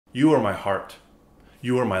You are my heart.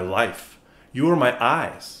 You are my life. You are my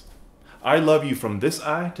eyes. I love you from this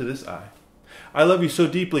eye to this eye. I love you so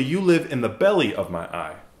deeply you live in the belly of my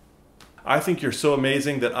eye. I think you're so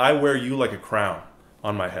amazing that I wear you like a crown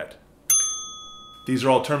on my head. These are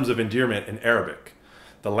all terms of endearment in Arabic.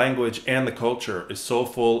 The language and the culture is so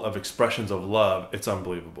full of expressions of love, it's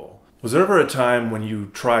unbelievable. Was there ever a time when you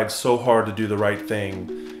tried so hard to do the right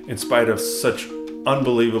thing in spite of such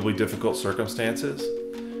unbelievably difficult circumstances?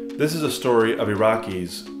 This is a story of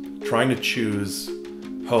Iraqis trying to choose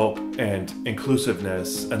hope and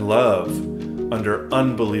inclusiveness and love under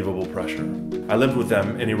unbelievable pressure. I lived with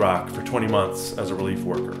them in Iraq for 20 months as a relief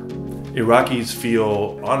worker. Iraqis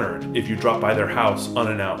feel honored if you drop by their house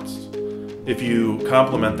unannounced. If you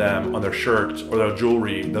compliment them on their shirt or their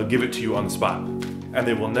jewelry, they'll give it to you on the spot. And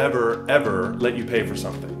they will never, ever let you pay for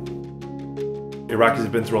something. Iraqis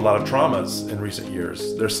have been through a lot of traumas in recent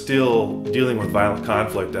years. They're still dealing with violent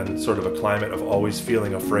conflict and sort of a climate of always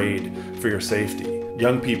feeling afraid for your safety.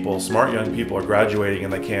 Young people, smart young people, are graduating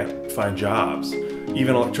and they can't find jobs.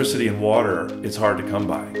 Even electricity and water is hard to come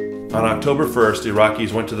by. On October 1st,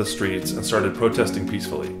 Iraqis went to the streets and started protesting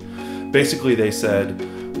peacefully. Basically, they said,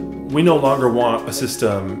 we no longer want a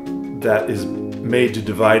system that is made to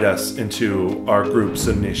divide us into our groups,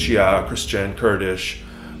 Sunni, Shia, Christian, Kurdish.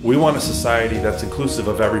 We want a society that's inclusive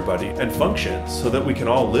of everybody and functions so that we can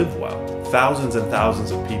all live well. Thousands and thousands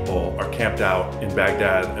of people are camped out in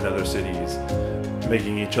Baghdad and other cities,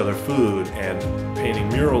 making each other food and painting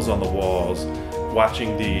murals on the walls,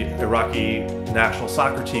 watching the Iraqi national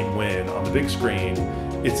soccer team win on the big screen.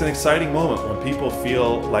 It's an exciting moment when people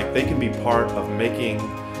feel like they can be part of making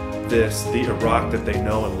this the Iraq that they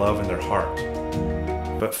know and love in their heart.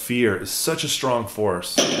 But fear is such a strong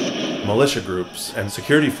force. Militia groups and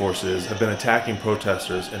security forces have been attacking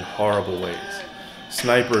protesters in horrible ways.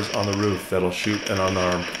 Snipers on the roof that'll shoot an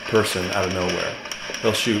unarmed person out of nowhere.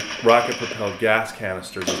 They'll shoot rocket-propelled gas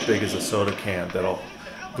canisters as big as a soda can that'll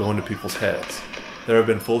go into people's heads. There have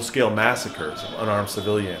been full-scale massacres of unarmed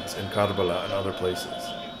civilians in Karbala and other places.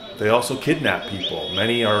 They also kidnap people.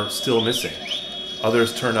 Many are still missing.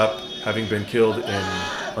 Others turn up having been killed in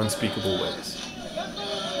unspeakable ways.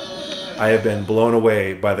 I have been blown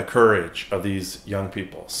away by the courage of these young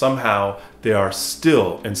people. Somehow, they are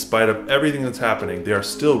still, in spite of everything that's happening, they are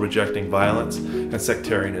still rejecting violence and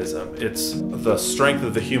sectarianism. It's the strength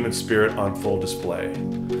of the human spirit on full display.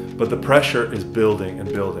 But the pressure is building and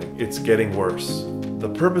building. It's getting worse. The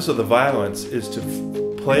purpose of the violence is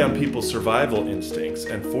to play on people's survival instincts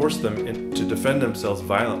and force them to defend themselves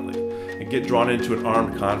violently and get drawn into an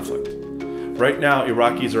armed conflict. Right now,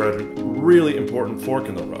 Iraqis are at a really important fork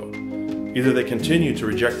in the road. Either they continue to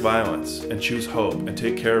reject violence and choose hope and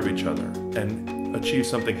take care of each other and achieve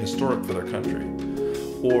something historic for their country,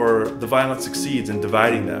 or the violence succeeds in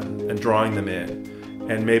dividing them and drawing them in,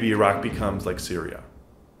 and maybe Iraq becomes like Syria.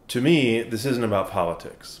 To me, this isn't about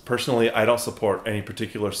politics. Personally, I don't support any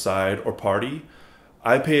particular side or party.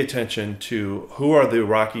 I pay attention to who are the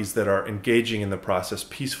Iraqis that are engaging in the process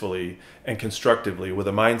peacefully and constructively with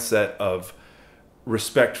a mindset of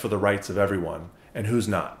respect for the rights of everyone, and who's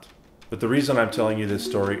not. But the reason I'm telling you this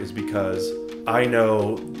story is because I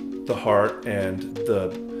know the heart and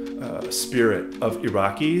the spirit of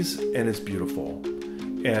Iraqis, and it's beautiful.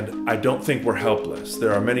 And I don't think we're helpless.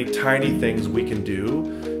 There are many tiny things we can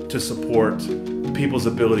do to support people's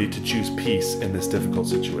ability to choose peace in this difficult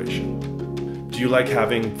situation. Do you like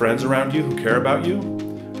having friends around you who care about you?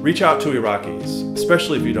 Reach out to Iraqis,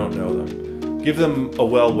 especially if you don't know them. Give them a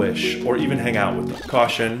well wish or even hang out with them.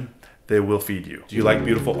 Caution, they will feed you. Do you like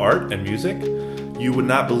beautiful art and music? You would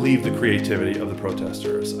not believe the creativity of the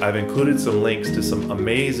protesters. I've included some links to some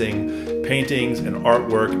amazing paintings and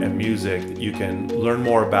artwork and music that you can learn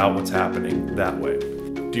more about what's happening that way.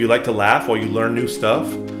 Do you like to laugh while you learn new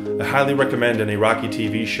stuff? I highly recommend an Iraqi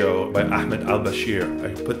TV show by Ahmed al-Bashir.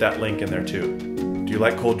 I put that link in there too. Do you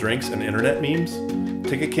like cold drinks and internet memes?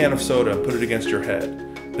 Take a can of soda and put it against your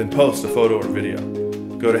head, then post a photo or video.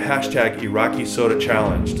 Go to hashtag Iraqi Soda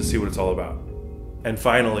Challenge to see what it's all about. And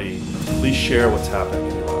finally, please share what's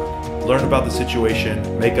happening in Iraq. Learn about the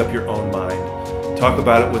situation, make up your own mind, talk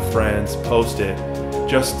about it with friends, post it.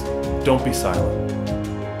 Just don't be silent.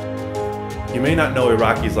 You may not know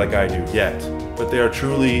Iraqis like I do yet, but they are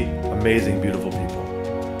truly amazing, beautiful people.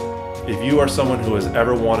 If you are someone who has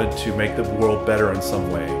ever wanted to make the world better in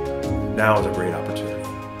some way, now is a great opportunity.